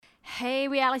Hey,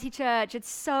 Reality Church, it's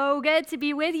so good to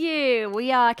be with you.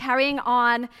 We are carrying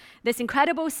on this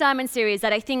incredible sermon series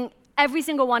that I think every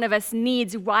single one of us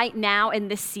needs right now in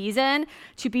this season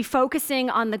to be focusing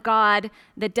on the God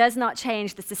that does not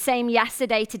change, that's the same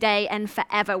yesterday, today, and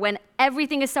forever. When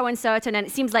everything is so uncertain and it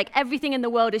seems like everything in the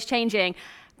world is changing,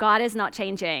 God is not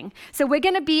changing. So we're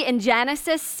going to be in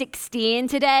Genesis 16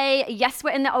 today. Yes,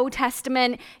 we're in the Old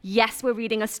Testament. Yes, we're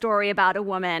reading a story about a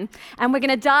woman. And we're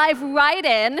going to dive right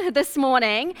in this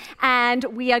morning, and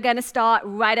we are going to start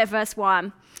right at verse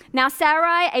 1. Now,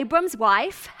 Sarai, Abram's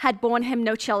wife, had borne him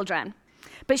no children,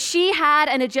 but she had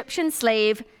an Egyptian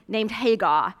slave named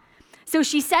Hagar. So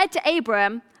she said to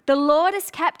Abram, "The Lord has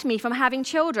kept me from having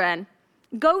children.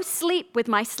 Go sleep with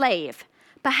my slave.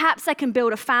 Perhaps I can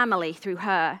build a family through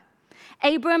her."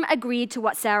 Abram agreed to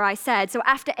what Sarai said. So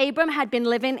after Abram had been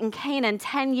living in Canaan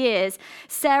 10 years,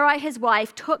 Sarai, his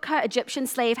wife, took her Egyptian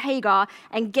slave Hagar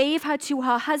and gave her to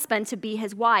her husband to be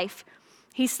his wife.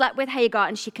 He slept with Hagar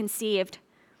and she conceived.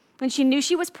 When she knew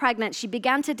she was pregnant, she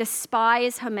began to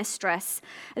despise her mistress.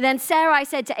 Then Sarai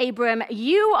said to Abram,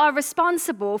 "You are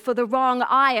responsible for the wrong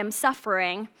I am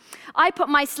suffering. I put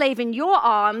my slave in your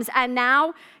arms, and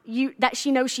now that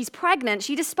she knows she's pregnant,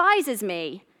 she despises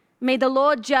me. May the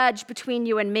Lord judge between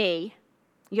you and me."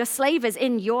 "Your slave is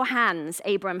in your hands,"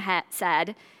 Abram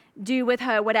said. "Do with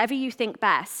her whatever you think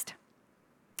best."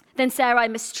 Then Sarai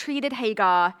mistreated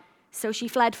Hagar, so she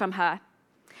fled from her.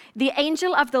 The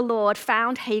angel of the Lord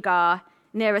found Hagar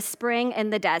near a spring in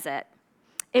the desert.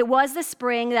 It was the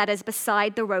spring that is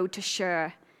beside the road to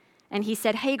Shur. And he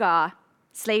said, "Hagar,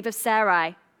 slave of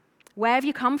Sarai, where have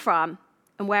you come from,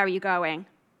 and where are you going?"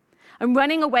 "I'm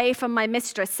running away from my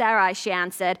mistress, Sarai," she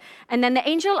answered. And then the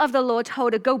angel of the Lord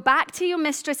told her, "Go back to your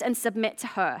mistress and submit to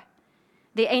her."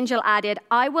 The angel added,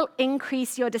 "I will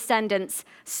increase your descendants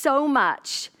so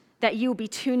much that you will be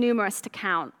too numerous to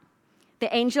count."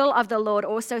 The angel of the Lord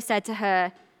also said to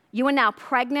her, "You are now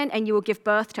pregnant, and you will give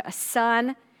birth to a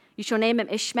son. You shall name him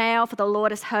Ishmael, for the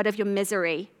Lord has heard of your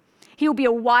misery. He will be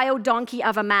a wild donkey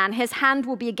of a man. His hand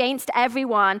will be against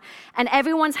everyone, and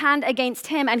everyone's hand against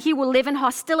him, and he will live in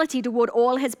hostility toward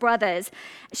all his brothers."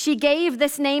 She gave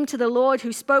this name to the Lord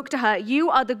who spoke to her, "You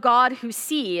are the God who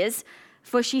sees,"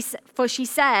 for she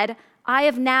said, "I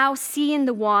have now seen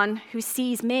the one who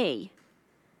sees me."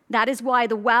 That is why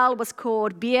the well was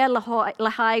called Beer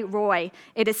Lahai Roi.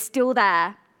 It is still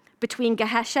there, between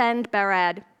Gehesh and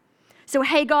Bered. So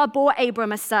Hagar bore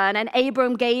Abram a son, and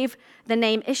Abram gave the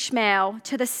name Ishmael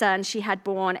to the son she had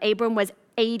born. Abram was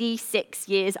 86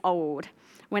 years old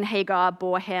when Hagar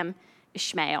bore him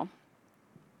Ishmael.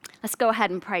 Let's go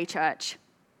ahead and pray, church.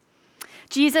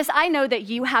 Jesus, I know that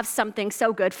you have something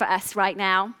so good for us right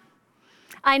now.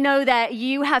 I know that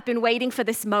you have been waiting for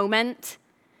this moment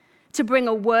to bring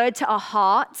a word to our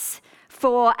hearts,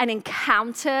 for an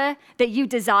encounter that you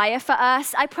desire for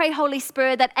us. I pray, Holy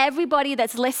Spirit, that everybody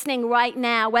that's listening right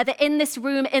now, whether in this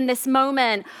room, in this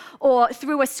moment, or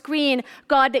through a screen,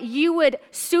 God, that you would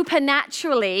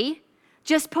supernaturally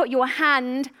just put your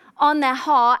hand on their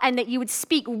heart, and that you would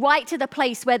speak right to the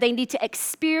place where they need to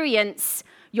experience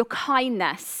your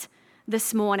kindness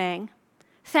this morning.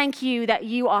 Thank you that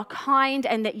you are kind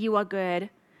and that you are good.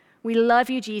 We love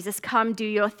you, Jesus. Come do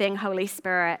your thing, Holy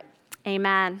Spirit.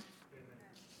 Amen.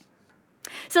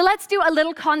 So let's do a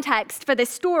little context for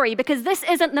this story, because this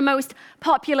isn't the most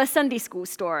popular Sunday school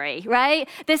story, right?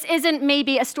 This isn't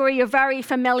maybe a story you're very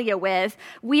familiar with.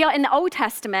 We are in the Old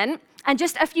Testament, and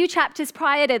just a few chapters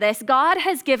prior to this, God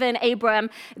has given Abram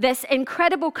this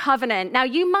incredible covenant. Now,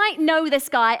 you might know this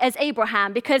guy as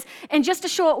Abraham, because in just a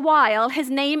short while, his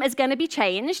name is going to be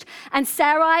changed, and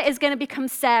Sarai is going to become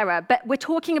Sarah, but we're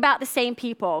talking about the same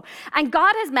people. And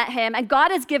God has met him, and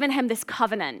God has given him this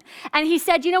covenant. And he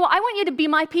said, "You know what? I want you to be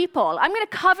my people. I'm going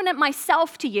to covenant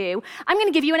myself to you. I'm going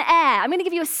to give you an heir. I'm going to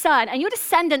give you a son, and your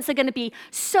descendants are going to be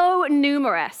so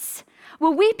numerous."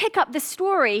 Well, we pick up this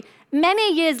story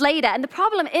many years later, and the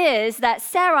problem is that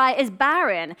Sarai is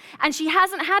barren, and she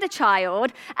hasn't had a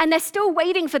child, and they're still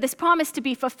waiting for this promise to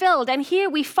be fulfilled. And here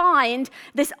we find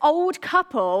this old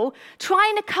couple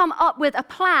trying to come up with a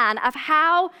plan of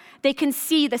how they can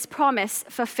see this promise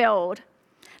fulfilled.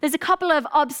 There's a couple of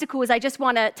obstacles I just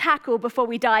want to tackle before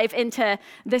we dive into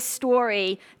this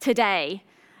story today.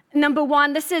 Number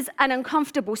one, this is an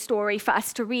uncomfortable story for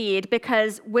us to read,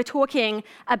 because we're talking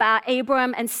about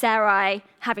Abram and Sarai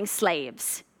having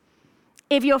slaves.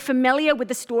 If you're familiar with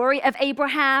the story of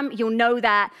Abraham, you'll know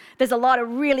that there's a lot of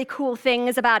really cool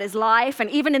things about his life. And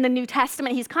even in the New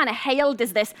Testament, he's kind of hailed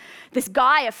as this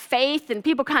guy of faith, and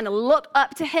people kind of look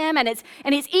up to him. And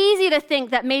it's easy to think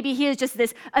that maybe he is just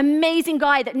this amazing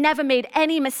guy that never made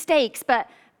any mistakes. But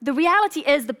the reality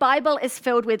is the Bible is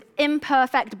filled with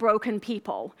imperfect, broken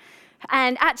people.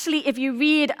 And actually, if you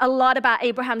read a lot about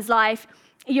Abraham's life,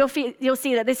 you'll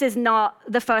see that this is not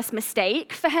the first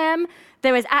mistake for him.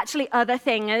 There is actually other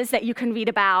things that you can read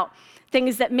about,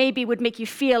 things that maybe would make you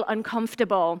feel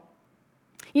uncomfortable.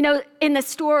 You know, in the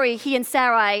story, he and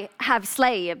Sarai have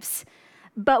slaves,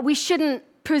 but we shouldn't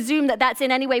presume that that's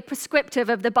in any way prescriptive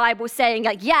of the Bible saying,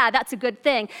 like, yeah, that's a good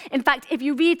thing. In fact, if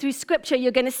you read through Scripture,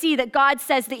 you're going to see that God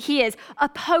says that he is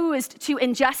opposed to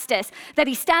injustice, that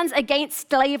he stands against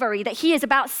slavery, that he is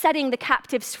about setting the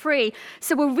captives free.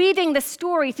 So we're reading the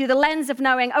story through the lens of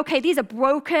knowing, okay, these are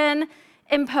broken,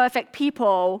 imperfect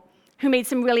people who made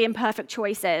some really imperfect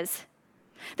choices.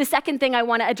 The second thing I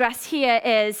want to address here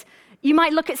is you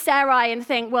might look at Sarai and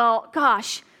think, well,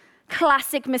 gosh,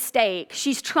 classic mistake.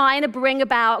 She's trying to bring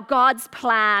about God's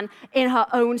plan in her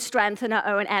own strength and her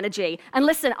own energy. And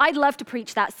listen, I'd love to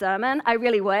preach that sermon. I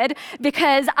really would,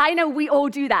 because I know we all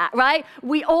do that, right?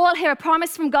 We all hear a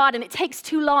promise from God and it takes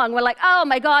too long. We're like, oh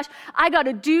my gosh, I got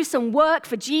to do some work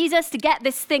for Jesus to get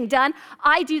this thing done.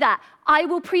 I do that. I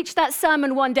will preach that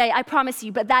sermon one day, I promise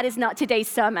you, but that is not today's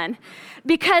sermon.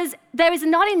 Because there is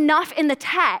not enough in the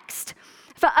text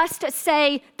for us to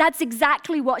say that's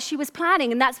exactly what she was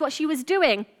planning and that's what she was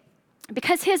doing.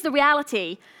 Because here's the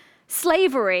reality.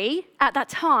 Slavery at that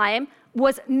time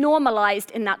was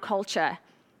normalized in that culture.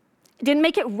 It didn't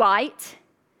make it right,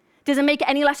 doesn't make it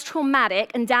any less traumatic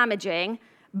and damaging,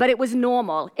 but it was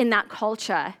normal in that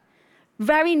culture.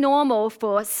 Very normal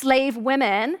for slave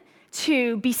women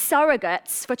to be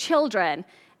surrogates for children.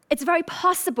 It's very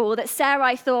possible that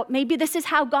Sarai thought, maybe this is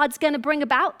how God's going to bring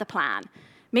about the plan.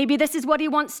 Maybe this is what he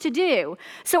wants to do.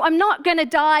 So I'm not going to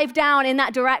dive down in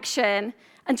that direction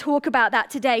and talk about that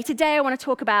today. Today, I want to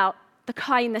talk about the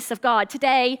kindness of God.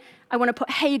 Today, I want to put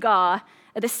Hagar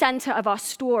at the center of our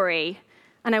story,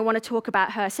 and I want to talk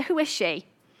about her. So who is she?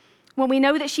 Well, we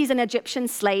know that she's an Egyptian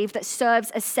slave that serves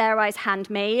as Sarai's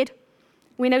handmaid.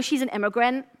 We know she's an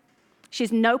immigrant. She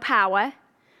has no power,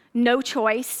 no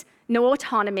choice, no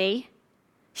autonomy.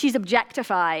 She's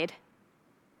objectified.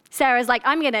 Sarah's like,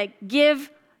 I'm going to give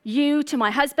you to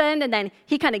my husband, and then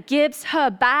he kind of gives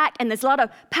her back, and there's a lot of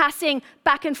passing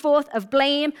back and forth of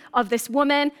blame of this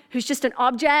woman who's just an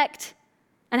object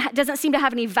and doesn't seem to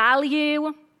have any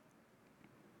value.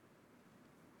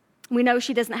 We know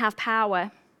she doesn't have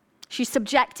power. She's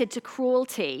subjected to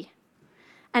cruelty.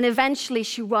 And eventually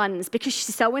she runs because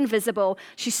she's so invisible,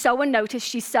 she's so unnoticed,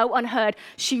 she's so unheard.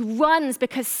 She runs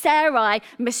because Sarai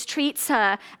mistreats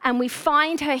her, and we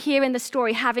find her here in the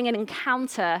story having an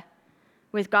encounter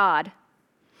with God.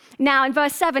 Now, in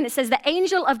verse 7, it says, the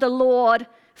angel of the Lord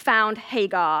found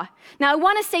Hagar. Now, I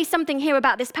want to say something here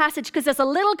about this passage because it's a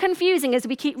little confusing as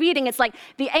we keep reading. It's like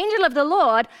the angel of the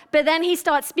Lord, but then he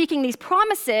starts speaking these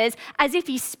promises as if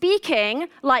he's speaking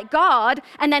like God,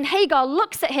 and then Hagar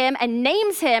looks at him and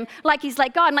names him like he's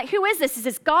like God. And like, who is this? Is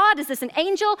this God? Is this an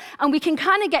angel? And we can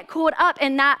kind of get caught up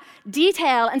in that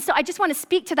detail. And so I just want to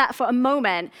speak to that for a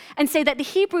moment and say that the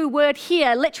Hebrew word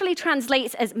here literally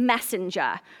translates as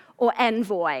messenger or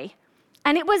envoy.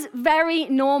 And it was very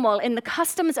normal in the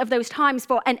customs of those times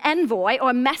for an envoy or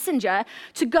a messenger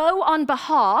to go on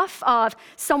behalf of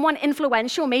someone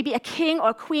influential, maybe a king or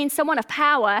a queen, someone of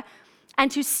power,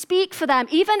 and to speak for them,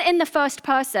 even in the first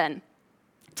person,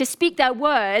 to speak their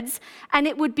words, and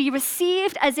it would be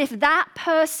received as if that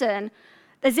person,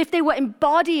 as if they were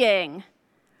embodying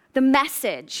the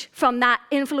message from that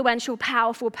influential,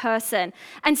 powerful person.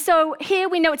 And so here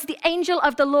we know it's the angel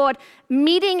of the Lord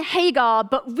meeting Hagar,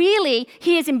 but really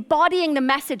he is embodying the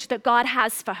message that God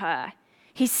has for her.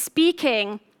 He's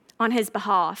speaking on his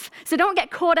behalf. So don't get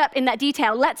caught up in that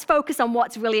detail. Let's focus on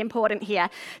what's really important here.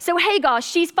 So Hagar,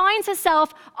 she finds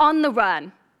herself on the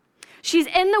run. She's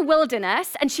in the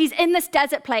wilderness and she's in this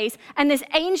desert place, and this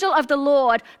angel of the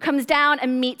Lord comes down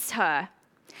and meets her.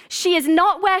 She is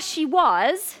not where she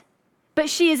was, but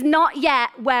she is not yet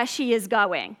where she is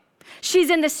going. She's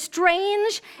in this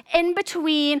strange,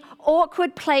 in-between,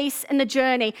 awkward place in the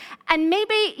journey. And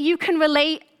maybe you can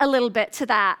relate a little bit to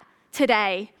that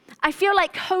today. I feel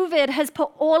like COVID has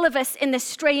put all of us in this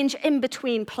strange,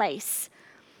 in-between place.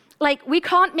 Like, we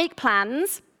can't make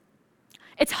plans.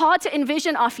 It's hard to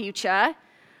envision our future.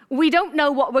 We don't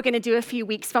know what we're going to do a few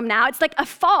weeks from now. It's like a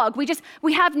fog.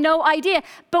 We have no idea.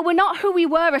 But we're not who we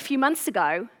were a few months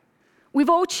ago. We've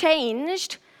all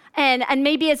changed, and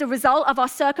maybe as a result of our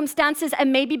circumstances,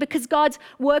 and maybe because God's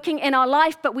working in our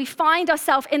life, but we find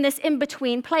ourselves in this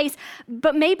in-between place.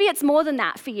 But maybe it's more than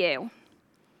that for you.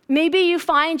 Maybe you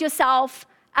find yourself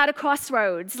at a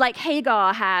crossroads like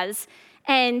Hagar has,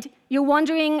 and you're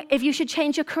wondering if you should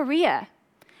change your career.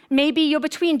 Maybe you're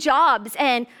between jobs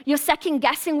and you're second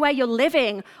guessing where you're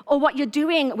living or what you're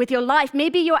doing with your life.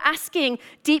 Maybe you're asking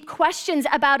deep questions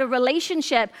about a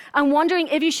relationship and wondering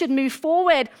if you should move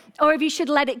forward or if you should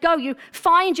let it go. You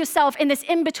find yourself in this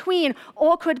in-between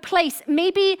awkward place.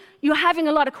 Maybe you're having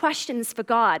a lot of questions for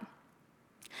God.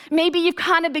 Maybe you've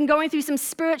kind of been going through some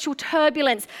spiritual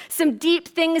turbulence, some deep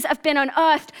things have been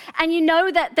unearthed, and you know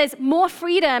that there's more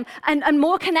freedom and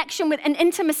more connection with and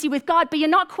intimacy with God, but you're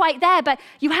not quite there, but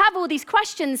you have all these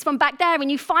questions from back there,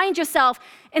 and you find yourself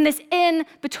in this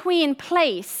in-between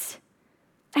place.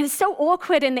 And it's so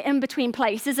awkward in the in-between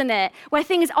place, isn't it? Where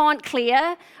things aren't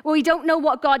clear, where we don't know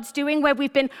what God's doing, where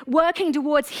we've been working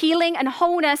towards healing and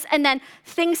wholeness, and then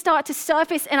things start to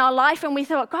surface in our life, and we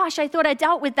thought, gosh, I thought I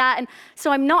dealt with that, and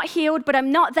so I'm not healed, but I'm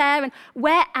not there, and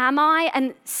where am I?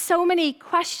 And so many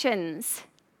questions.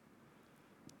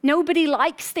 Nobody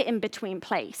likes the in-between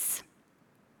place.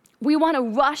 We want to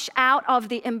rush out of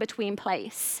the in-between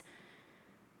place.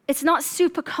 It's not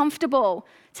super comfortable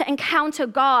to encounter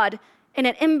God in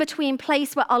an in-between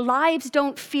place where our lives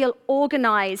don't feel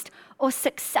organized or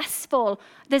successful.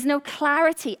 There's no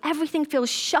clarity. Everything feels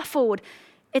shuffled.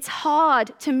 It's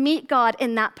hard to meet God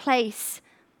in that place.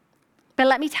 But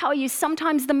let me tell you,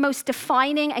 sometimes the most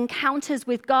defining encounters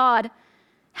with God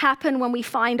happen when we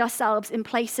find ourselves in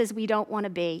places we don't want to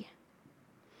be.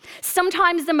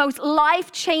 Sometimes the most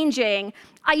life-changing,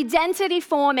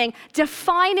 identity-forming,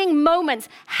 defining moments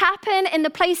happen in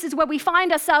the places where we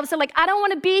find ourselves. So like, I don't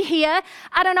want to be here.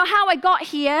 I don't know how I got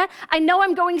here. I know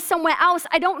I'm going somewhere else.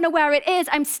 I don't know where it is.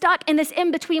 I'm stuck in this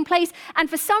in-between place. And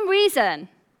for some reason,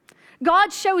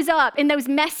 God shows up in those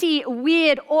messy,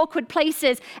 weird, awkward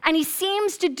places, and he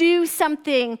seems to do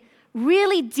something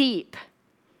really deep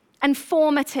and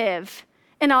formative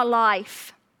in our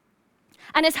life.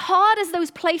 And as hard as those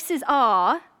places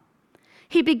are,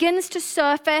 he begins to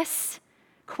surface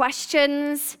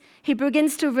questions. He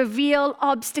begins to reveal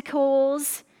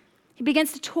obstacles. He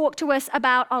begins to talk to us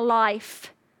about our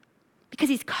life because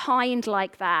he's kind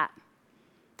like that.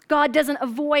 God doesn't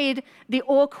avoid the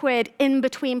awkward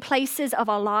in-between places of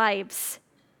our lives.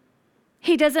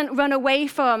 He doesn't run away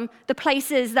from the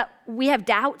places that we have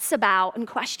doubts about and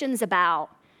questions about.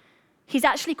 He's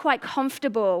actually quite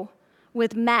comfortable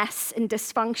with mess and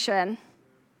dysfunction.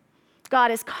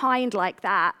 God is kind like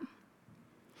that.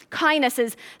 Kindness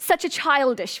is such a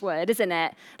childish word, isn't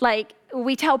it? Like,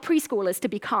 we tell preschoolers to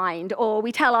be kind, or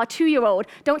we tell our 2-year-old,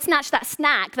 don't snatch that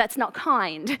snack, that's not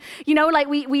kind. You know, like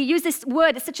we use this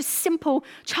word, it's such a simple,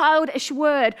 childish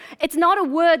word. It's not a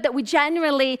word that we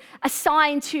generally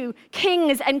assign to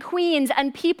kings and queens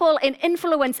and people in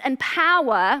influence and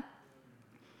power.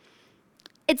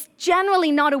 It's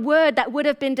generally not a word that would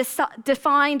have been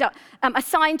defined,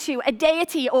 assigned to a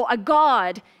deity or a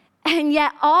god. And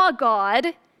yet our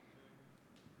God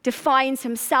defines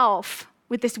himself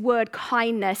with this word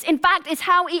kindness. In fact, it's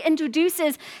how he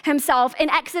introduces himself. In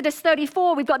Exodus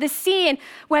 34, we've got this scene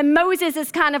where Moses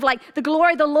is kind of like, the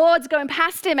glory of the Lord's going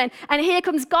past him, and here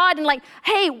comes God, and like,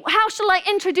 hey, how shall I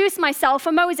introduce myself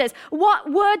for Moses?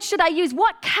 What words should I use?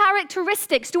 What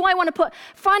characteristics do I want to put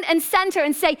front and center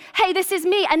and say, hey, this is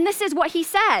me, and this is what he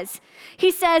says.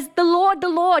 He says, the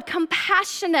Lord,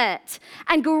 compassionate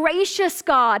and gracious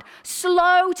God,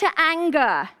 slow to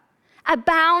anger,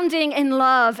 abounding in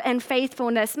love and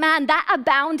faithfulness. Man, that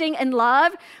abounding in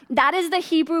love, that is the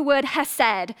Hebrew word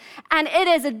hesed. And it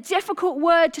is a difficult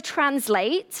word to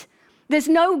translate. There's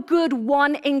no good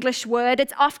one English word.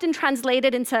 It's often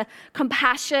translated into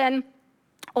compassion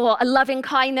or a loving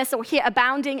kindness, or here,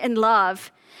 abounding in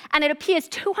love. And it appears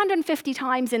 250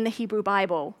 times in the Hebrew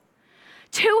Bible.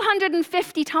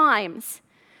 250 times.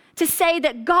 To say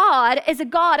that God is a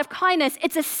God of kindness.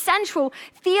 It's a central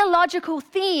theological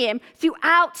theme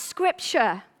throughout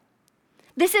Scripture.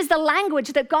 This is the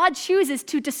language that God chooses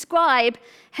to describe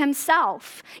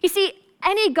himself. You see,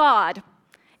 any God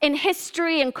in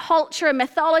history and culture and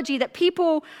mythology that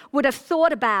people would have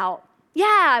thought about,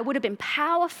 yeah, it would have been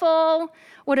powerful,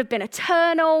 would have been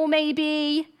eternal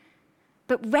maybe,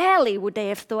 but rarely would they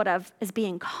have thought of as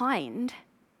being kind.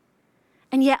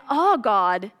 And yet our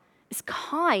God is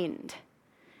kind.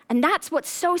 And that's what's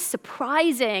so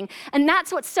surprising, and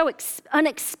that's what's so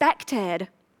unexpected.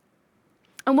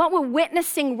 And what we're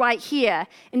witnessing right here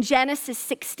in Genesis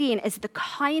 16 is the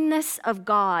kindness of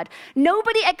God.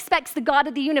 Nobody expects the God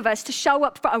of the universe to show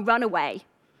up for a runaway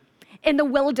in the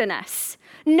wilderness.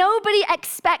 Nobody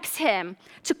expects him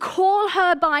to call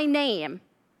her by name.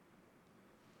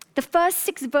 The first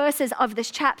 6 verses of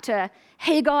this chapter,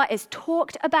 Hagar is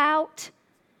talked about,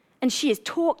 and she is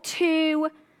talked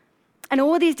to, and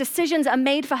all these decisions are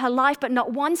made for her life, but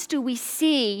not once do we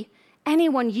see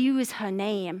anyone use her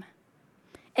name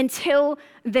until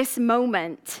this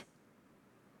moment,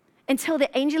 until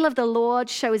the angel of the Lord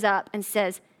shows up and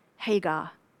says,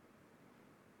 Hagar.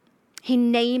 He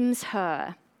names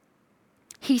her.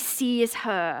 He sees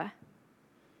her.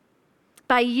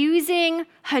 By using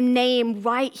her name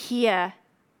right here,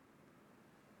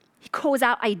 he calls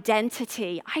out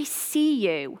identity. I see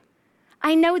you.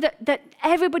 I know that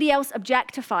everybody else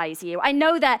objectifies you. I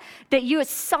know that you are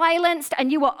silenced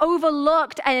and you are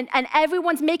overlooked and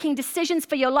everyone's making decisions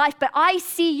for your life, but I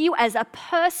see you as a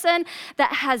person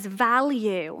that has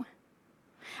value.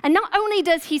 And not only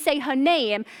does he say her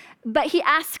name, but he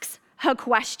asks her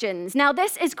questions. Now,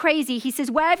 this is crazy. He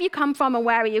says, where have you come from and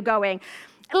where are you going?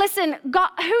 Listen, God,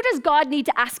 who does God need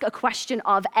to ask a question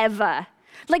of ever?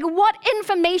 Like, what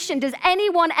information does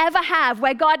anyone ever have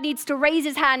where God needs to raise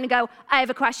his hand and go, I have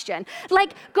a question?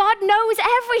 Like, God knows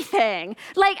everything.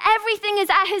 Like, everything is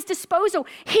at his disposal.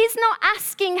 He's not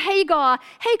asking Hagar,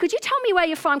 hey, could you tell me where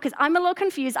you're from? Because I'm a little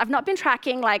confused. I've not been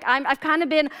tracking. Like, I've kind of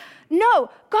been. No,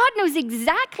 God knows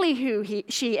exactly who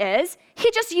she is.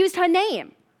 He just used her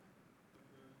name.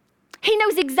 He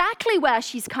knows exactly where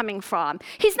she's coming from.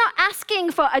 He's not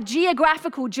asking for a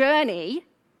geographical journey.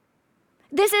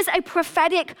 This is a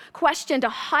prophetic question to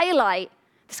highlight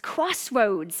this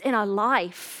crossroads in our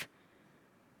life.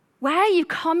 Where are you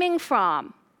coming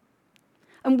from?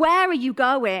 And where are you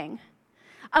going?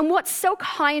 And what's so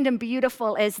kind and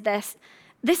beautiful is this.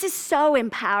 This is so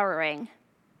empowering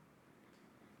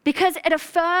because it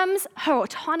affirms her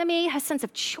autonomy, her sense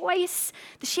of choice,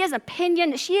 that she has an opinion,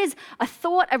 that she has a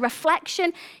thought, a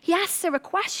reflection. He asks her a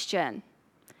question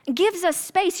and gives us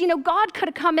space. You know, God could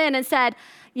have come in and said,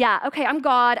 yeah, okay, I'm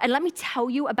God, and let me tell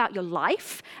you about your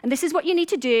life, and this is what you need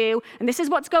to do, and this is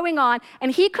what's going on. And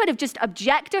he could have just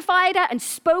objectified her and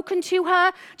spoken to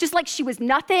her just like she was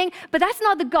nothing, but that's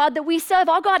not the God that we serve.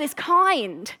 Our God is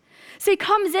kind. So he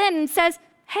comes in and says,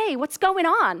 hey, what's going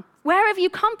on? Where have you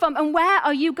come from, and where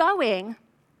are you going?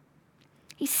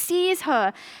 He sees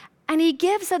her, and he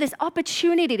gives her this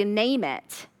opportunity to name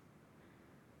it.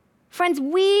 Friends,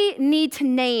 we need to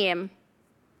name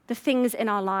the things in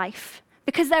our life,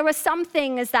 because there are some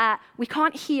things that we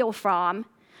can't heal from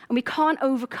and we can't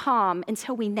overcome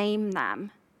until we name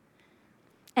them.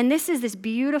 And this is this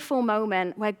beautiful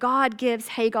moment where God gives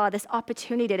Hagar this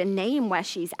opportunity to name where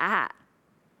she's at.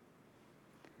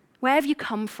 Where have you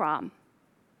come from?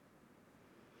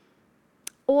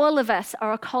 All of us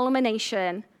are a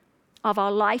culmination of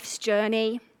our life's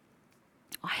journey,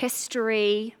 our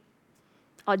history,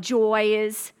 our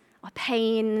joys, our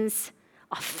pains,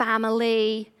 our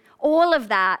family, all of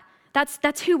that.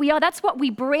 That's who we are. That's what we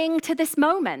bring to this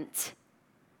moment.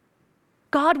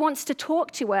 God wants to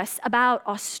talk to us about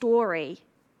our story.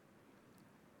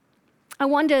 I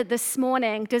wonder this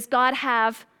morning, does God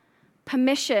have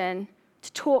permission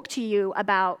to talk to you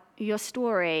about your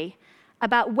story,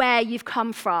 about where you've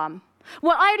come from?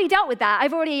 Well, I already dealt with that.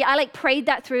 I prayed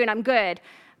that through and I'm good.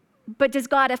 But does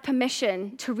God have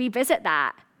permission to revisit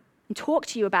that and talk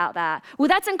to you about that? Well,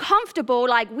 that's uncomfortable.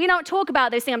 Like, we don't talk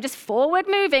about those things. I'm just forward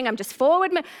moving.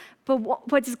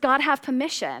 But does God have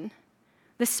permission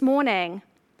this morning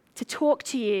to talk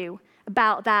to you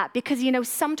about that? Because, you know,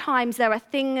 sometimes there are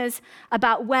things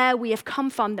about where we have come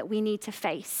from that we need to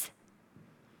face.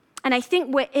 And I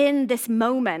think we're in this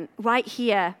moment right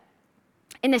here,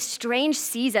 in this strange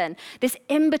season, this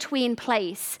in-between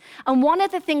place. And one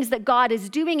of the things that God is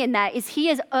doing in there is he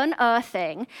is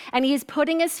unearthing and he is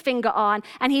putting his finger on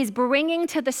and he's bringing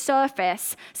to the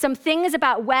surface some things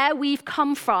about where we've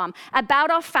come from,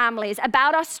 about our families,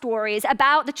 about our stories,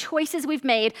 about the choices we've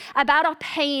made, about our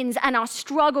pains and our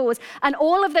struggles and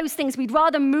all of those things we'd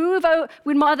rather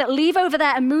leave over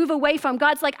there and move away from.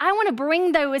 God's like, I want to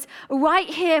bring those right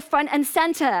here front and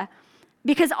center.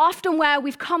 Because often where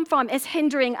we've come from is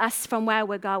hindering us from where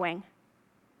we're going.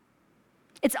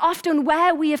 It's often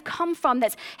where we have come from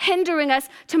that's hindering us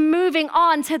to moving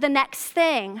on to the next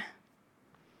thing.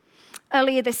 Very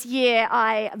early this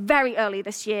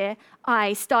year,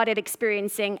 I started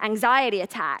experiencing anxiety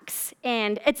attacks.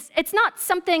 And it's not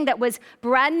something that was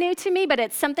brand new to me, but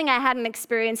it's something I hadn't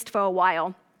experienced for a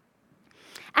while.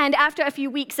 And after a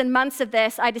few weeks and months of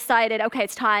this, I decided, okay,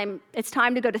 it's time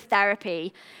to go to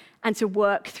therapy and to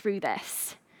work through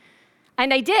this.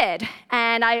 And I did.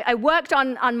 And I worked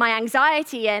on my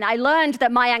anxiety, and I learned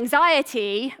that my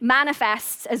anxiety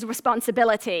manifests as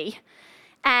responsibility.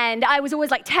 And I was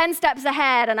always like 10 steps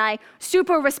ahead, and I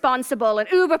super responsible and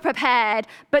uber prepared,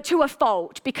 but to a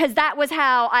fault, because that was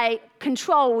how I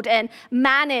controlled and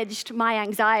managed my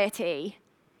anxiety.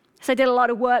 So I did a lot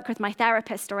of work with my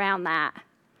therapist around that.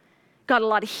 got a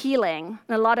lot of healing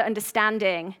and a lot of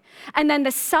understanding. And then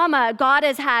this summer, God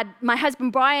has had my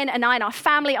husband Brian and I and our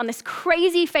family on this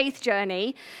crazy faith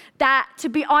journey that, to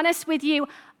be honest with you,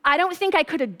 I don't think I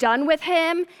could have done with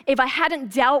him if I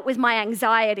hadn't dealt with my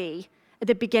anxiety at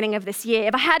the beginning of this year.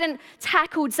 If I hadn't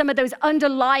tackled some of those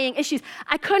underlying issues,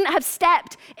 I couldn't have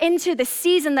stepped into the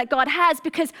season that God has,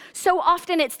 because so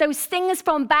often it's those things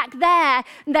from back there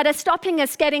that are stopping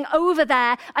us getting over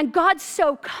there. And God's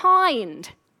so kind.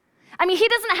 I mean, he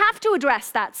doesn't have to address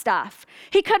that stuff.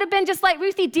 He could have been just like,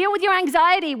 Ruthie, deal with your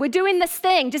anxiety. We're doing this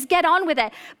thing. Just get on with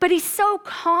it. But he's so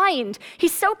kind.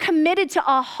 He's so committed to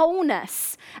our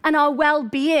wholeness and our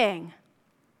well-being.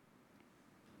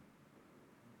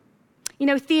 You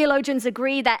know, theologians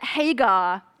agree that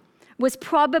Hagar was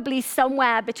probably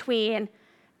somewhere between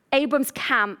Abram's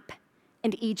camp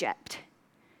and Egypt.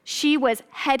 She was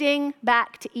heading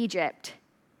back to Egypt.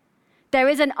 There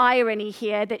is an irony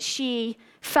here that she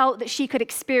felt that she could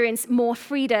experience more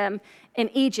freedom in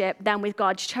Egypt than with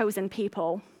God's chosen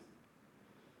people.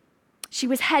 She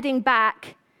was heading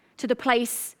back to the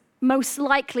place most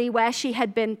likely where she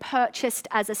had been purchased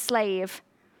as a slave.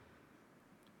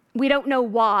 We don't know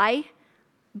why,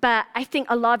 but I think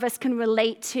a lot of us can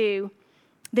relate to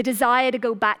the desire to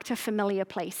go back to familiar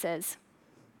places,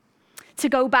 to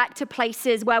go back to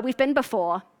places where we've been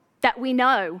before, that we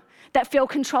know, that feel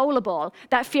controllable,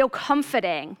 that feel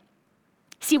comforting.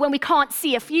 See, when we can't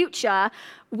see a future,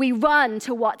 we run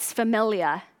to what's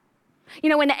familiar. You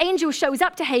know, when the angel shows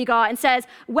up to Hagar and says,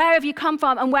 "Where have you come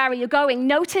from and where are you going?"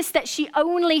 Notice that she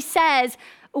only says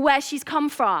where she's come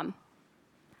from.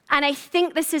 And I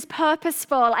think this is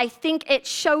purposeful. I think it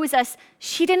shows us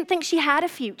she didn't think she had a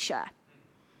future.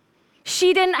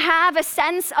 She didn't have a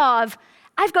sense of,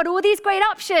 I've got all these great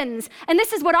options, and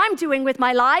this is what I'm doing with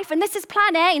my life, and this is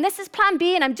plan A, and this is plan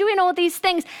B, and I'm doing all these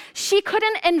things. She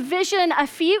couldn't envision a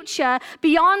future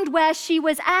beyond where she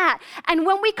was at. And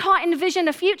when we can't envision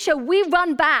a future, we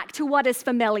run back to what is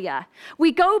familiar.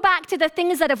 We go back to the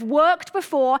things that have worked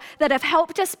before, that have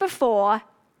helped us before,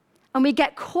 and we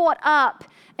get caught up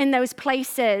in those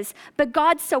places. But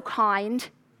God's so kind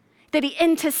that he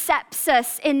intercepts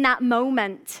us in that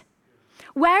moment.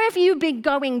 Where have you been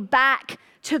going back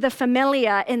to the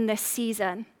familiar in this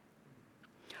season?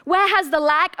 Where has the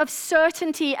lack of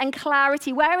certainty and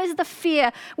clarity, where is the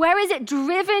fear? Where is it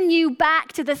driven you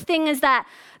back to the things that,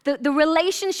 the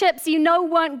relationships you know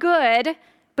weren't good,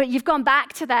 but you've gone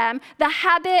back to them? The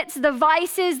habits, the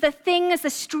vices, the things, the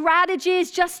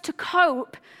strategies just to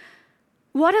cope.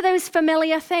 What are those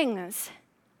familiar things?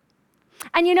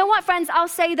 And you know what, friends? I'll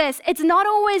say this. It's not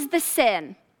always the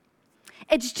sin.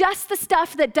 It's just the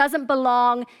stuff that doesn't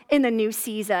belong in the new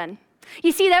season.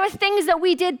 You see, there were things that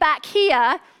we did back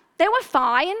here. They were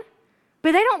fine,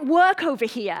 but they don't work over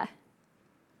here.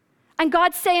 And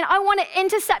God's saying, I want to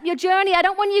intercept your journey. I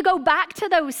don't want you to go back to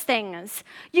those things.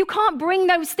 You can't bring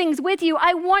those things with you.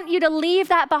 I want you to leave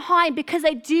that behind because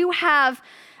I do have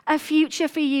a future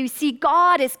for you. See,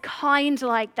 God is kind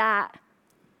like that.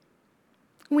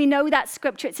 We know that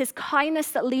scripture. It's his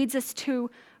kindness that leads us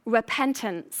to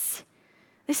repentance.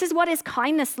 This is what his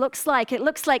kindness looks like. It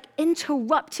looks like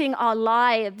interrupting our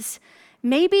lives,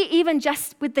 maybe even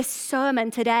just with this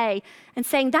sermon today, and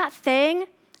saying, that thing,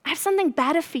 I have something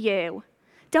better for you.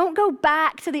 Don't go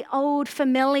back to the old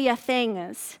familiar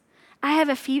things. I have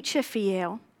a future for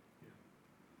you.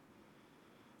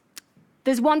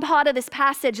 There's one part of this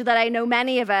passage that I know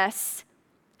many of us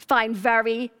find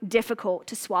very difficult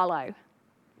to swallow.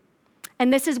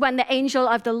 And this is when the angel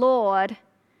of the Lord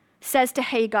says to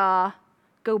Hagar,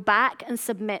 go back and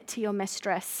submit to your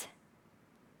mistress.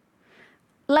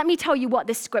 Let me tell you what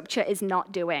this scripture is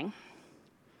not doing.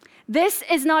 This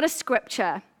is not a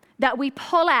scripture that we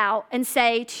pull out and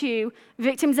say to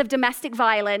victims of domestic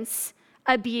violence,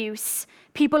 abuse,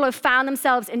 people who have found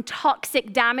themselves in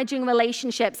toxic, damaging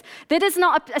relationships. That is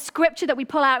not a scripture that we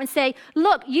pull out and say,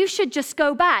 look, you should just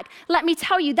go back. Let me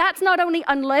tell you, that's not only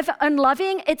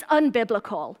unloving, it's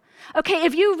unbiblical. Okay,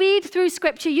 if you read through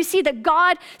scripture, you see that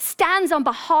God stands on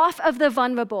behalf of the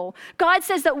vulnerable. God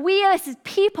says that we as his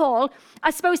people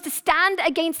are supposed to stand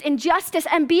against injustice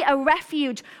and be a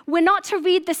refuge. We're not to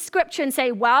read the scripture and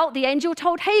say, well, the angel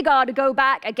told Hagar to go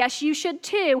back, I guess you should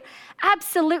too.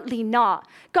 Absolutely not.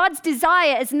 God's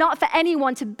desire is not for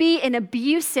anyone to be in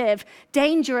abusive,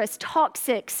 dangerous,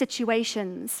 toxic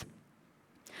situations.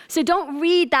 So don't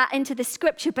read that into the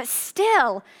scripture, but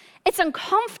still, it's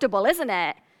uncomfortable, isn't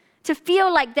it? To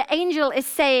feel like the angel is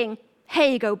saying,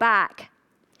 hey, go back.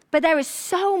 But there is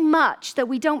so much that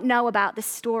we don't know about this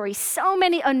story, so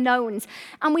many unknowns,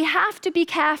 and we have to be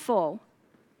careful.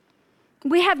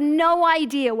 We have no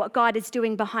idea what God is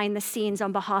doing behind the scenes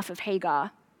on behalf of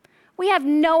Hagar. We have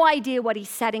no idea what he's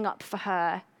setting up for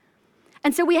her.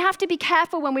 And so we have to be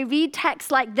careful when we read texts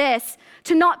like this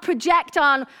to not project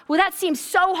on, well, that seems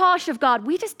so harsh of God.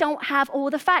 We just don't have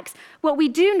all the facts. What we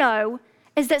do know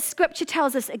is that Scripture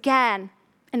tells us again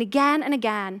and again and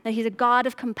again that he's a God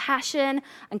of compassion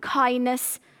and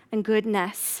kindness and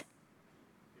goodness.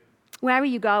 Where are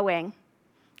you going?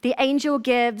 The angel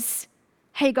gives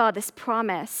Hagar this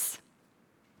promise.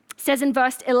 It says in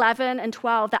verse 11 and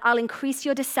 12 that I'll increase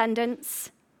your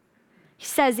descendants. He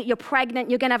says that you're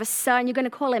pregnant, you're going to have a son, you're going to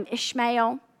call him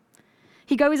Ishmael.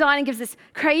 He goes on and gives this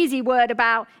crazy word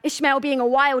about Ishmael being a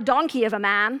wild donkey of a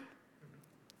man.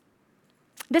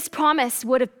 This promise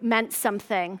would have meant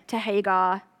something to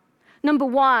Hagar. Number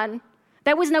one,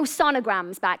 there was no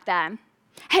sonograms back then.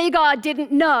 Hagar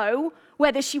didn't know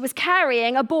whether she was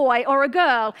carrying a boy or a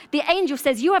girl. The angel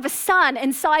says, you have a son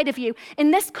inside of you. In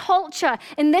this culture,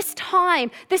 in this time,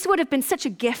 this would have been such a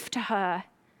gift to her.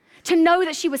 To know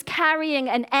that she was carrying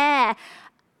an heir,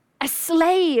 a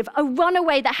slave, a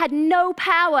runaway that had no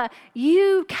power.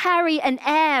 You carry an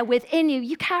heir within you.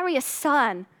 You carry a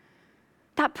son.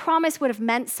 That promise would have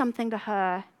meant something to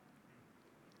her.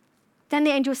 Then the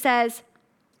angel says,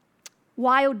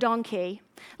 wild donkey.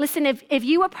 Listen, if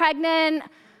you were pregnant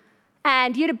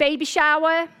and you had a baby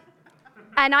shower,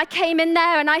 and I came in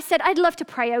there and I said, I'd love to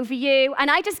pray over you,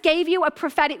 and I just gave you a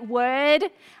prophetic word,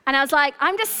 and I was like,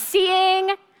 I'm just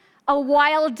seeing a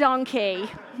wild donkey.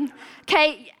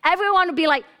 Okay, everyone would be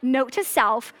like, note to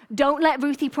self, don't let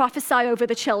Ruthie prophesy over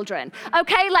the children.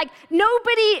 Okay, like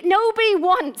nobody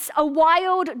wants a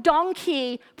wild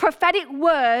donkey prophetic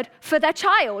word for their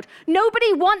child.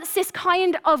 Nobody wants this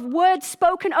kind of word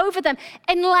spoken over them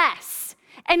unless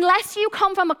you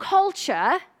come from a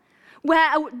culture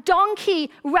where a donkey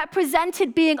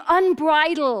represented being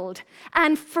unbridled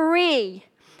and free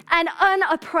and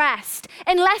unoppressed,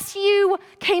 unless you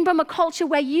came from a culture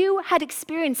where you had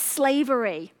experienced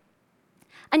slavery.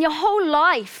 And your whole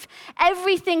life,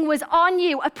 everything was on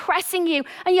you, oppressing you,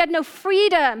 and you had no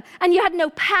freedom, and you had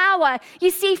no power.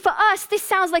 You see, for us, this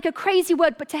sounds like a crazy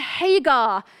word, but to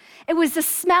Hagar, it was the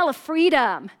smell of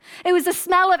freedom. It was the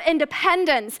smell of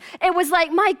independence. It was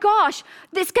like, my gosh,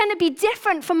 it's going to be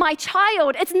different for my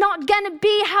child. It's not going to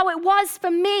be how it was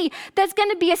for me. There's going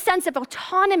to be a sense of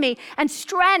autonomy and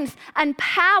strength and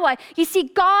power. You see,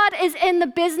 God is in the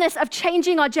business of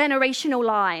changing our generational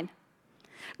line.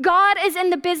 God is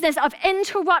in the business of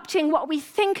interrupting what we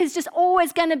think is just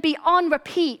always going to be on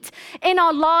repeat in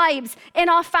our lives, in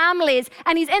our families.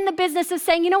 And he's in the business of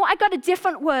saying, you know what, I got a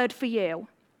different word for you.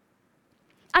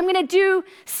 I'm going to do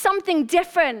something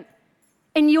different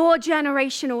in your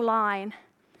generational line.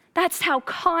 That's how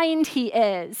kind he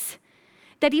is,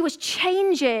 that he was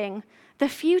changing the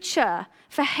future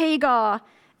for Hagar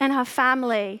and her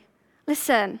family.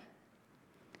 Listen,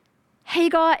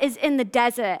 Hagar is in the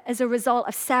desert as a result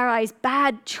of Sarai's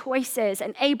bad choices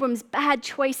and Abram's bad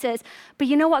choices. But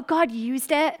you know what? God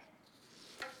used it.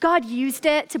 God used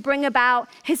it to bring about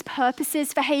his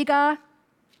purposes for Hagar.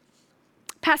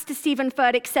 Pastor Stephen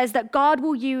Furtick says that God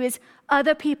will use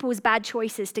other people's bad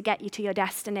choices to get you to your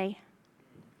destiny.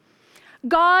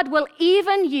 God will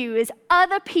even use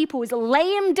other people's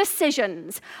lame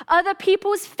decisions, other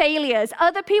people's failures,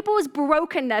 other people's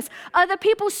brokenness, other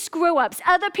people's screw-ups,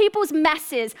 other people's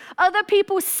messes, other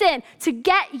people's sin to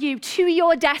get you to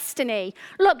your destiny.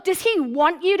 Look, does he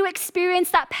want you to experience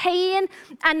that pain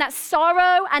and that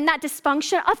sorrow and that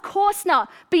dysfunction? Of course not.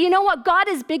 But you know what? God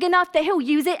is big enough that he'll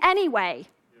use it anyway.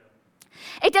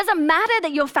 It doesn't matter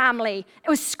that your family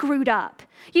was screwed up.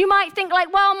 You might think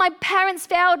like, well, my parents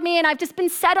failed me and I've just been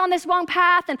set on this wrong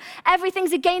path and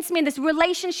everything's against me in this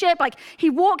relationship. Like he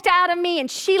walked out of me and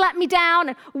she let me down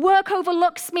and work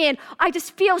overlooks me and I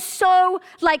just feel so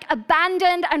like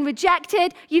abandoned and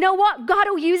rejected. You know what? God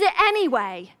will use it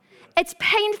anyway. It's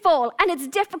painful and it's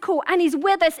difficult and he's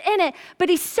with us in it, but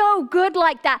he's so good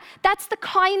like that. That's the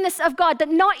kindness of God, that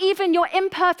not even your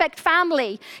imperfect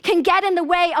family can get in the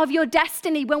way of your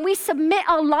destiny. When we submit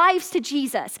our lives to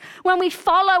Jesus, when we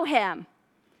follow him,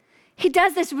 he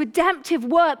does this redemptive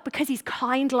work because he's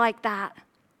kind like that.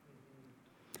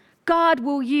 God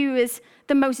will use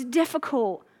the most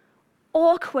difficult,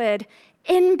 awkward,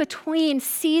 in between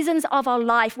seasons of our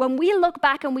life, when we look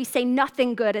back and we say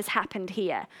nothing good has happened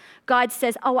here, God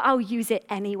says, oh, I'll use it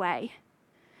anyway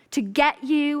to get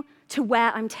you to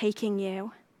where I'm taking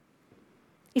you.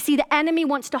 You see, the enemy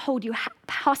wants to hold you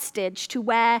hostage to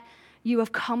where you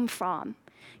have come from.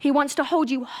 He wants to hold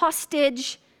you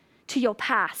hostage to your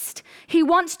past. He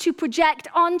wants to project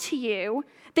onto you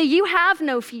that you have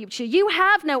no future, you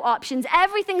have no options,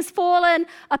 everything's fallen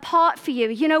apart for you.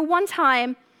 You know, one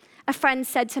time a friend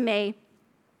said to me,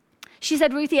 she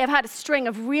said, Ruthie, I've had a string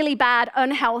of really bad,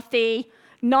 unhealthy,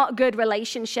 not good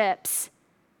relationships.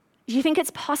 Do you think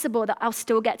it's possible that I'll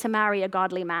still get to marry a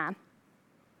godly man?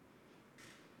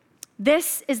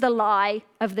 This is the lie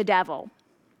of the devil.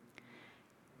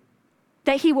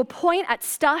 That he will point at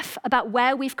stuff about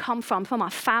where we've come from our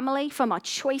family, from our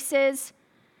choices,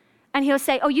 and he'll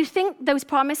say, oh, you think those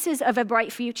promises of a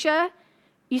bright future,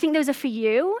 you think those are for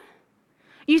you?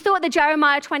 You thought that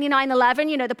Jeremiah 29:11,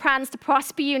 you know, the plans to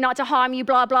prosper you, not to harm you,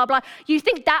 blah, blah, blah. You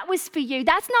think that was for you.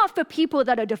 That's not for people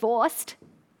that are divorced.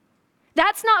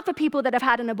 That's not for people that have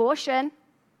had an abortion.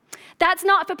 That's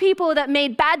not for people that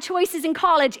made bad choices in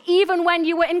college, even when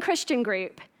you were in Christian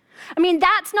group. I mean,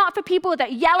 that's not for people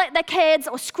that yell at their kids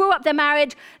or screw up their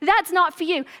marriage. That's not for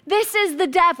you. This is the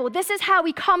devil. This is how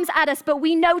he comes at us. But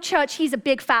we know, church, he's a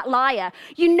big fat liar.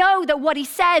 You know that what he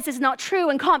says is not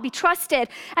true and can't be trusted.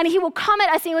 And he will come at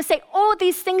us and he will say all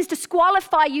these things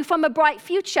disqualify you from a bright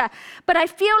future. But I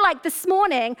feel like this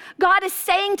morning, God is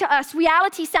saying to us,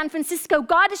 Reality San Francisco,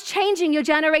 God is changing your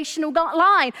generational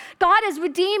line. God is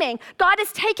redeeming. God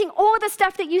is taking all the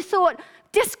stuff that you thought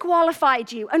disqualified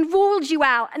you and ruled you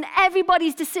out and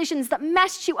everybody's decisions that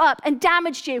messed you up and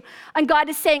damaged you. And God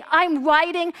is saying, I'm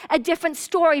writing a different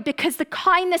story because the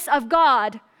kindness of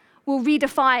God will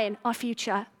redefine our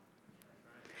future.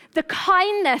 The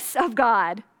kindness of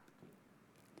God,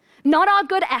 not our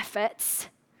good efforts,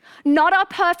 not our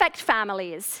perfect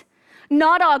families,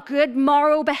 not our good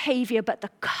moral behavior, but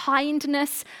the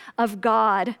kindness of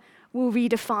God will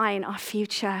redefine our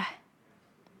future.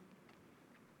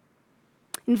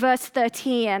 In verse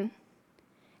 13,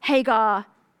 Hagar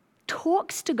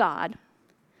talks to God.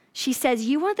 She says,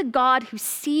 you are the God who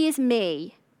sees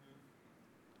me.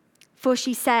 For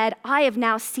she said, I have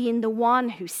now seen the one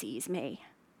who sees me.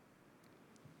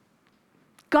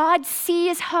 God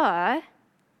sees her,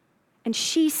 and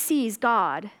she sees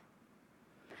God.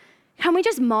 Can we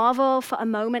just marvel for a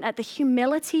moment at the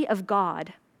humility of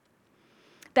God?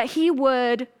 That he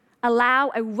would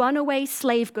allow a runaway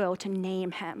slave girl to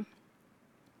name him.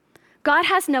 God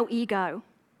has no ego.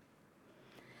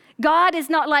 God is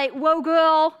not like, whoa,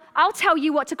 girl, I'll tell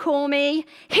you what to call me.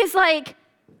 He's like,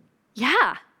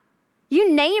 yeah,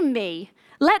 you name me.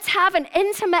 Let's have an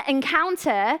intimate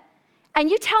encounter, and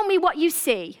you tell me what you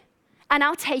see, and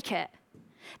I'll take it.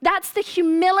 That's the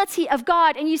humility of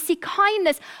God. And you see,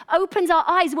 kindness opens our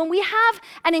eyes. When we have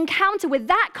an encounter with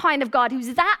that kind of God,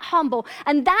 who's that humble,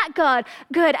 and that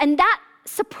good, and that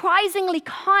surprisingly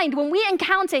kind, when we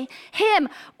encounter him,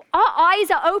 our eyes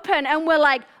are open and we're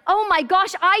like, oh my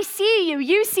gosh, I see you,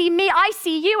 you see me, I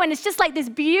see you. And it's just like this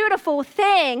beautiful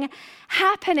thing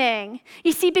happening.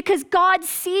 You see, because God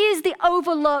sees the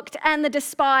overlooked and the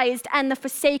despised and the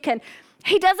forsaken.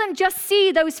 He doesn't just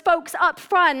see those folks up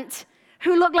front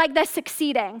who look like they're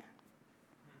succeeding.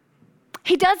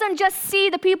 He doesn't just see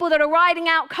the people that are riding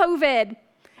out COVID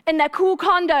in their cool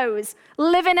condos,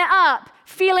 living it up,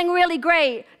 feeling really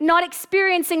great, not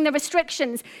experiencing the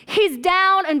restrictions. He's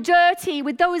down and dirty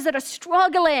with those that are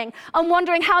struggling and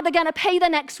wondering how they're going to pay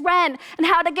their next rent and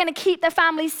how they're going to keep their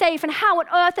families safe and how on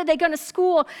earth are they going to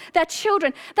school their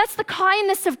children. That's the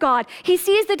kindness of God. He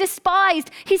sees the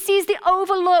despised, he sees the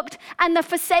overlooked and the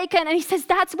forsaken, and he says,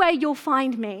 that's where you'll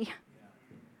find me.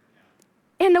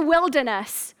 In the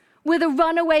wilderness with a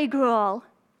runaway girl.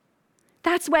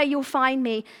 That's where you'll find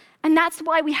me. And that's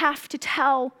why we have to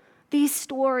tell these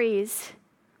stories.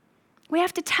 We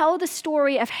have to tell the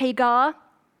story of Hagar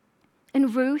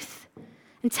and Ruth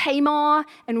and Tamar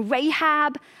and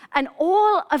Rahab and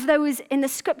all of those in the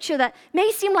scripture that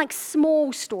may seem like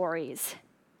small stories.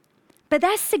 But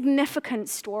they're significant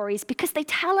stories because they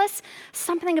tell us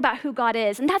something about who God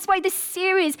is. And that's why this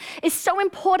series is so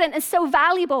important and so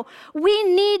valuable. We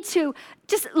need to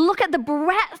just look at the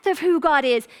breadth of who God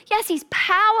is. Yes, he's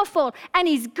powerful and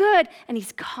he's good and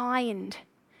he's kind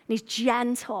and he's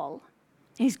gentle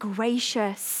and he's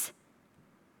gracious.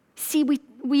 See,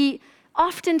 we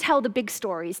often tell the big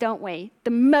stories, don't we?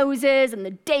 The Moses and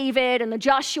the David and the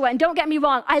Joshua. And don't get me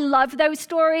wrong, I love those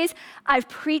stories. I've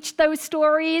preached those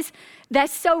stories. They're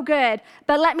so good.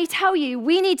 But let me tell you,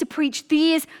 we need to preach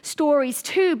these stories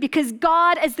too, because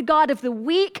God is the God of the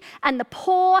weak and the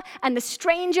poor and the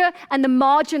stranger and the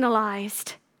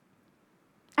marginalized.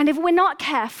 And if we're not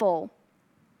careful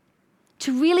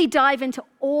to really dive into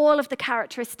all of the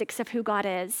characteristics of who God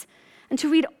is and to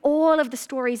read all of the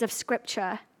stories of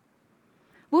Scripture,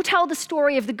 we'll tell the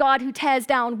story of the God who tears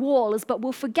down walls, but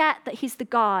we'll forget that he's the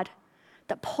God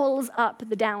that pulls up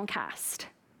the downcast.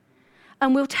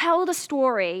 And we'll tell the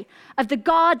story of the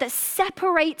God that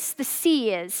separates the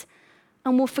seas,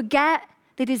 and we'll forget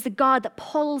that He's the God that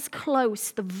pulls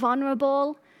close the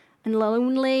vulnerable and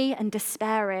lonely and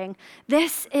despairing.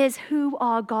 This is who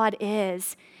our God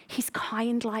is. He's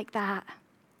kind like that.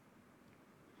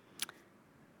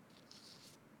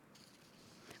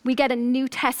 We get a New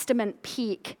Testament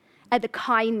peek at the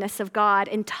kindness of God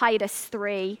in Titus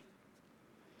 3.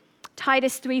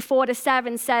 Titus 3,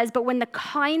 4-7 says, "But when the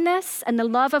kindness and the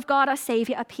love of God our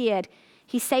Savior appeared,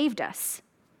 He saved us.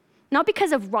 Not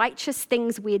because of righteous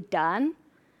things we had done,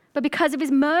 but because of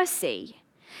His mercy.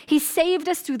 He saved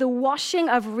us through the washing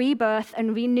of rebirth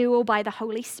and renewal by the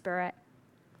Holy Spirit,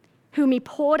 whom He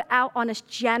poured out on us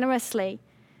generously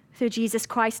through Jesus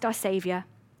Christ our Savior,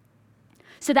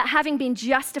 so that having been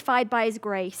justified by His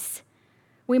grace,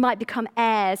 we might become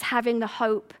heirs, having the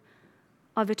hope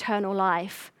of eternal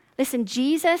life." Listen,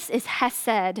 Jesus is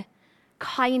Hesed,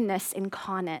 kindness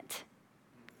incarnate.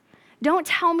 Don't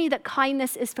tell me that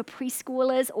kindness is for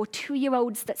preschoolers or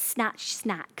 2-year-olds that snatch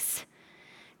snacks.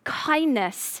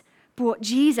 Kindness brought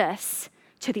Jesus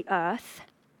to the earth.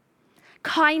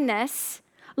 Kindness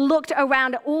looked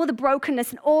around at all the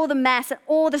brokenness and all the mess and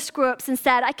all the screw-ups and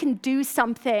said, I can do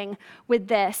something with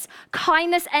this.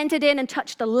 Kindness entered in and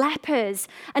touched the lepers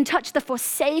and touched the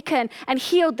forsaken and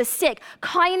healed the sick.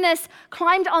 Kindness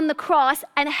climbed on the cross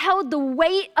and held the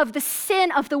weight of the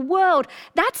sin of the world.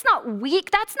 That's not weak.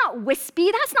 That's not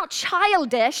wispy. That's not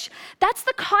childish. That's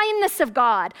the kindness of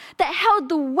God that held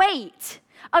the weight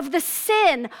of the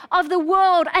sin of the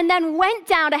world and then went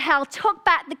down to hell, took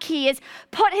back the keys,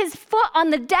 put His foot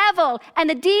on the devil and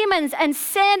the demons and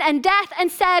sin and death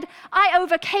and said, I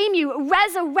overcame you,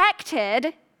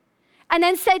 resurrected, and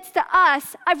then said to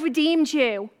us, I've redeemed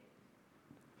you.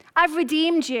 I've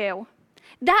redeemed you.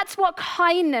 That's what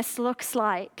kindness looks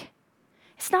like.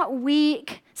 It's not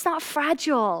weak. It's not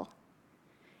fragile.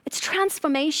 It's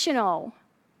transformational.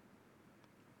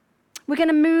 We're going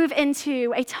to move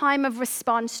into a time of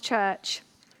response, church.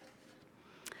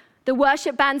 The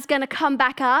worship band's going to come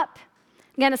back up.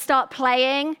 I'm going to start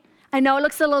playing. I know it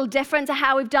looks a little different to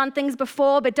how we've done things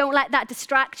before, but don't let that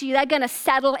distract you. They're going to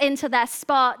settle into their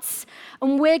spots,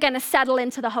 and we're going to settle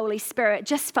into the Holy Spirit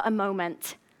just for a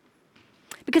moment.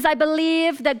 Because I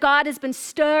believe that God has been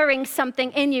stirring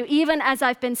something in you, even as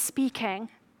I've been speaking.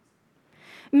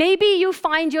 Maybe you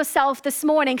find yourself this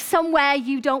morning somewhere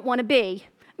you don't want to be.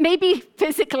 Maybe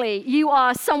physically you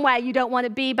are somewhere you don't want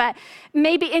to be, but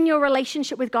maybe in your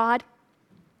relationship with God,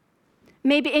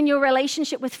 maybe in your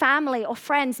relationship with family or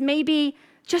friends, maybe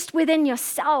just within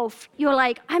yourself, you're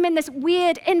like, I'm in this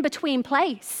weird in-between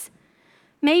place.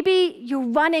 Maybe you're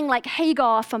running like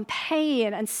Hagar from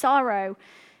pain and sorrow.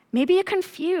 Maybe you're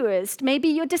confused. Maybe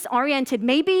you're disoriented.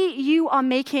 Maybe you are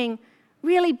making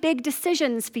really big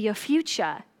decisions for your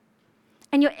future.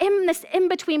 And you're in this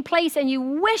in-between place and you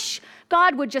wish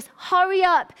God would just hurry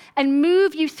up and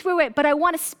move you through it. But I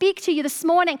want to speak to you this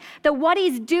morning that what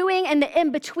He's doing in the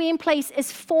in-between place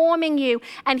is forming you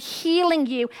and healing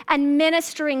you and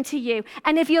ministering to you.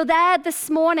 And if you're there this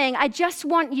morning, I just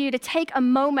want you to take a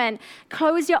moment,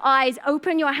 close your eyes,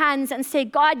 open your hands and say,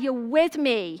 God, you're with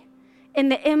me in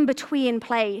the in-between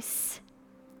place.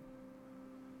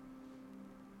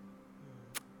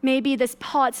 Maybe there's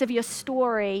parts of your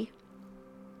story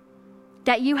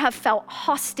that you have felt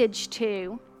hostage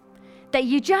to, that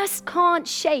you just can't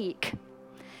shake.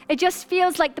 It just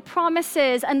feels like the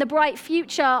promises and the bright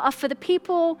future are for the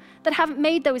people that haven't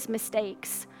made those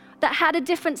mistakes, that had a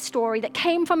different story, that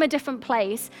came from a different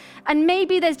place. And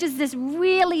maybe there's just this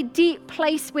really deep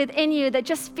place within you that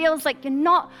just feels like you're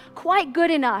not quite good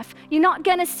enough. You're not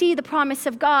gonna see the promise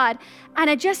of God. And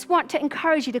I just want to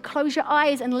encourage you to close your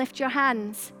eyes and lift your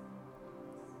hands.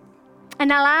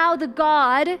 And allow the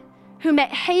God who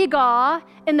met Hagar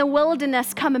in the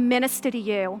wilderness come and minister to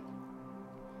you.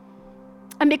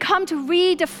 And become to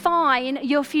redefine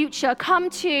your future,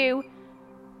 come to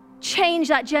change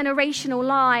that generational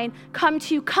line, come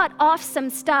to cut off some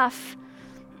stuff.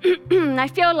 I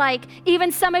feel like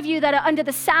even some of you that are under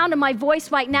the sound of my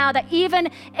voice right now, that even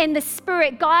in the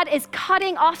Spirit, God is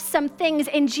cutting off some things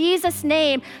in Jesus'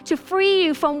 name to free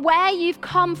you from where you've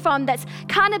come from that's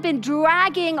kind of been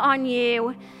dragging on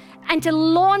you, and to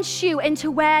launch you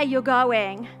into where you're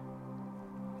going.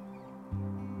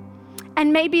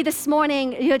 And maybe this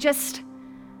morning you're just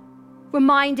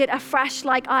reminded afresh,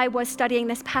 like I was studying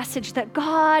this passage, that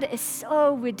God is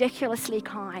so ridiculously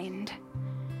kind.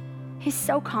 He's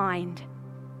so kind.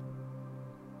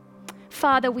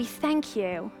 Father, we thank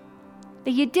you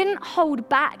that you didn't hold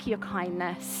back your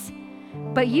kindness,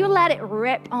 but you let it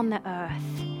rip on the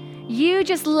earth. You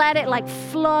just let it like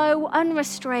flow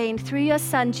unrestrained through your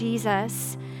son,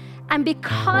 Jesus. And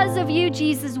because of you,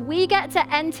 Jesus, we get to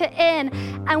enter in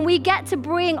and we get to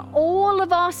bring all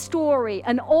of our story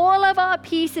and all of our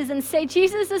pieces and say,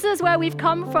 Jesus, this is where we've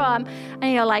come from.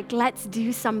 And you're like, let's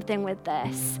do something with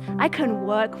this. I can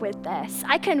work with this.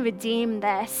 I can redeem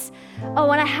this.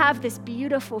 Oh, and I have this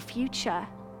beautiful future.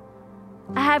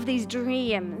 I have these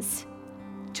dreams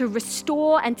to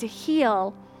restore and to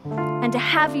heal and to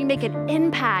have you make an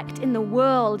impact in the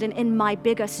world and in my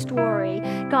bigger story.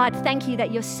 God, thank you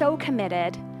that you're so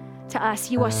committed to us.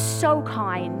 You are so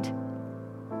kind.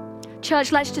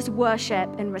 Church, let's just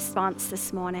worship in response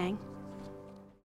this morning.